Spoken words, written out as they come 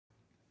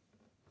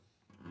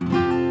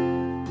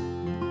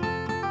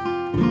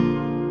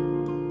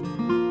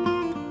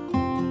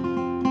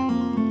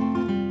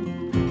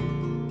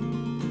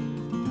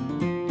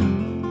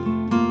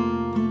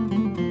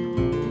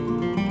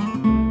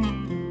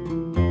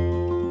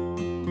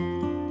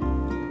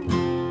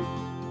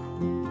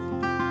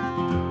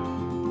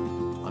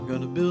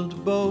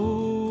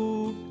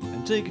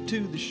take it to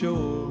the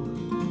shore,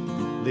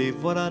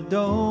 leave what I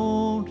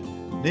don't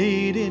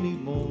need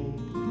anymore.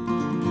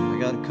 I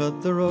gotta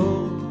cut the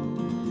road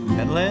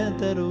and let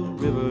that old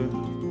river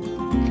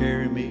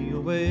carry me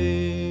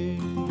away.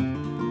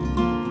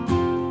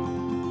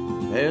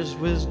 There's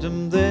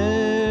wisdom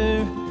there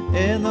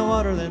in the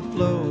water that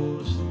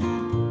flows.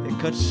 It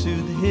cuts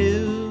through the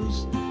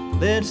hills,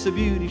 lets the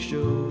beauty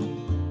show.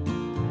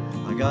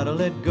 I gotta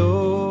let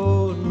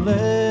go and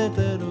let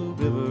that old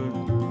river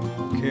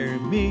carry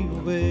me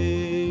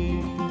away.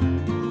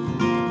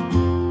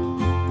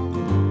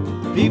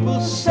 People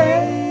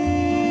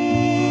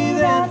say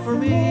that for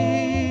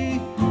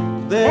me,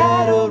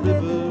 that old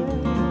river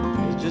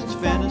is just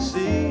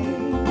fantasy.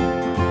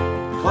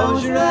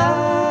 Close your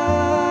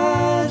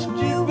eyes and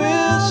you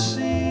will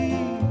see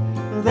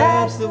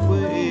that's the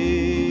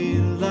way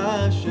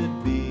life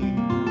should be.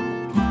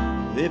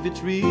 If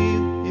it's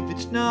real, if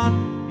it's not,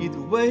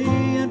 either way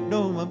I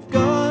know I've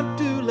got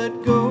to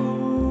let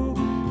go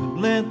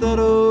and let that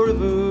old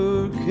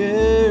river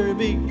carry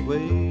me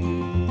away.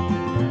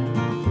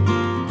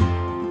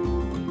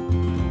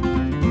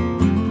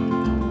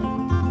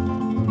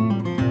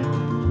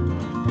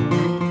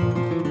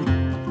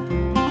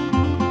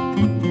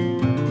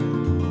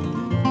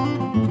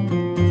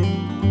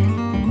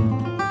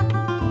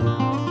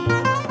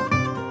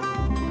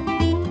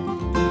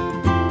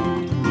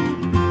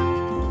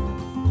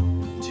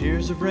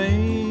 Tears of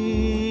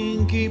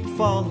rain keep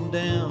falling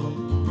down.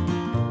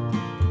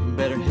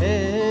 Better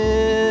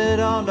head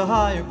on to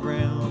higher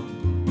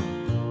ground,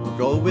 or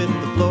go with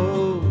the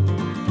flow,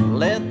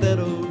 let that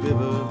old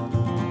river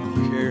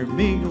carry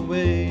me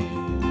away.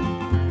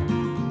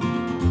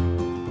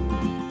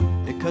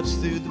 It cuts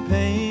through the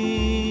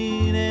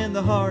pain and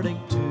the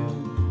heartache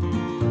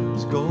too.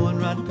 It's going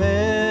right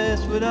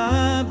past what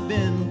I've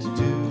been to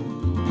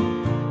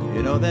do.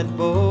 You know that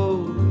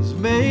boat is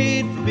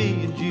made for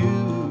me and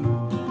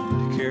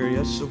you, carry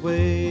us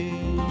away.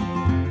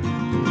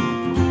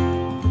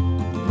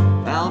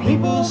 Now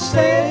people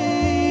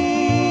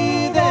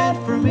say that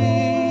for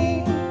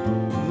me,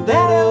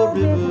 that old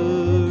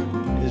river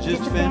is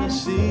just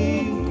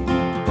fantasy.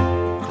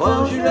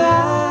 Close your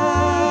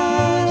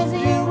eyes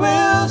and you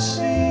will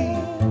see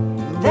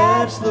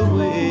that's the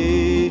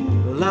way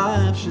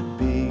life should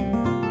be.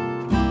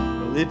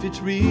 Well, if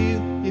it's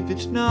real, if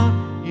it's not,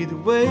 either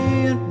way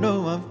I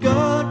know I've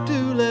got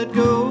to let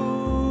go,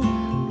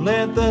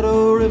 let that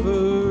old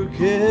river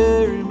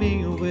carry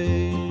me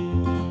away.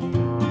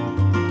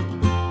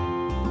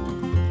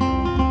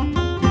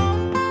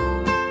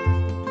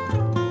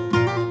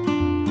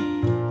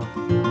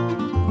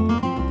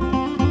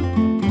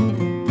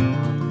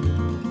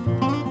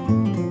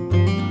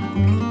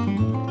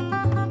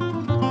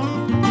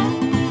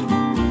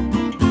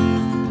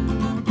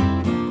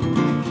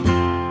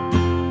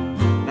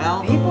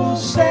 Now people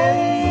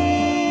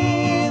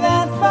say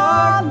that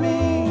for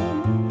me,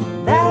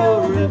 that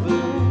old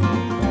river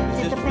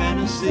is just a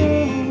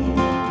fantasy.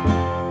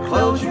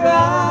 Close your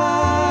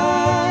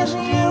eyes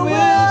and you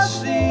will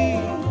see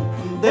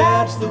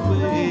that's the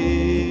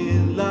way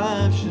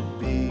life should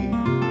be.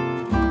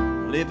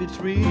 Well, if it's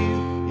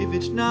real, if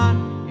it's not,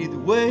 either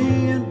way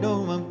I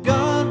know I've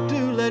got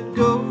to let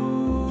go,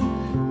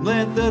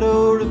 let that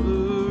old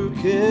river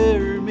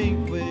carry